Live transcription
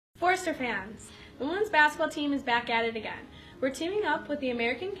Forster fans, the women's basketball team is back at it again. We're teaming up with the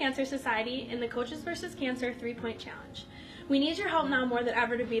American Cancer Society in the Coaches vs. Cancer 3-Point Challenge. We need your help now more than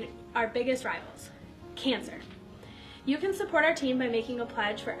ever to beat our biggest rivals, cancer. You can support our team by making a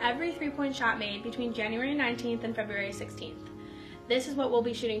pledge for every 3-point shot made between January 19th and February 16th. This is what we'll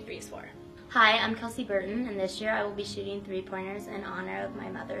be shooting threes for. Hi, I'm Kelsey Burton, and this year I will be shooting three-pointers in honor of my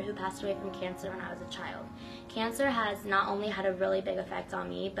mother who passed away from cancer when I was a child. Cancer has not only had a really big effect on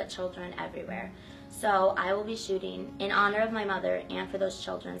me, but children everywhere. So I will be shooting in honor of my mother and for those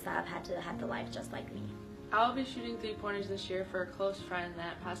children that have had to have the life just like me. I will be shooting three-pointers this year for a close friend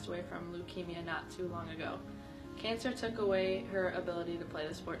that passed away from leukemia not too long ago. Cancer took away her ability to play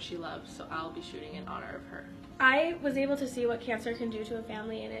the sport she loved, so I'll be shooting in honor of her. I was able to see what cancer can do to a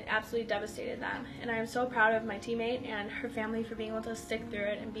family, and it absolutely devastated them. And I am so proud of my teammate and her family for being able to stick through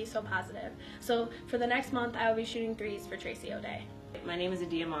it and be so positive. So for the next month, I will be shooting threes for Tracy O'Day. My name is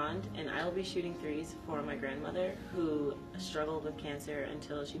Adia Mond, and I will be shooting threes for my grandmother who struggled with cancer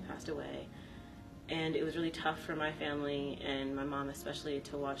until she passed away. And it was really tough for my family and my mom especially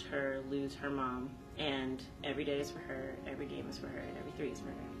to watch her lose her mom. And every day is for her, every game is for her, and every three is for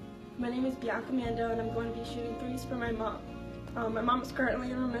her. My name is Bianca Mando, and I'm going to be shooting threes for my mom. My mom is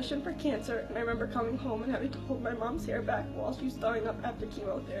currently in remission for cancer, and I remember coming home and having to hold my mom's hair back while she was throwing up after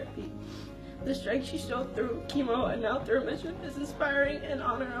chemotherapy. The strength she showed through chemo and now through remission is inspiring in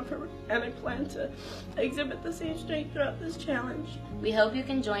honor of her, and I plan to exhibit the same strength throughout this challenge. We hope you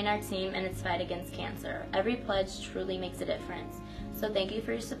can join our team in its fight against cancer. Every pledge truly makes a difference. So thank you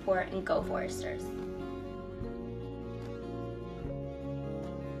for your support, and go Foresters!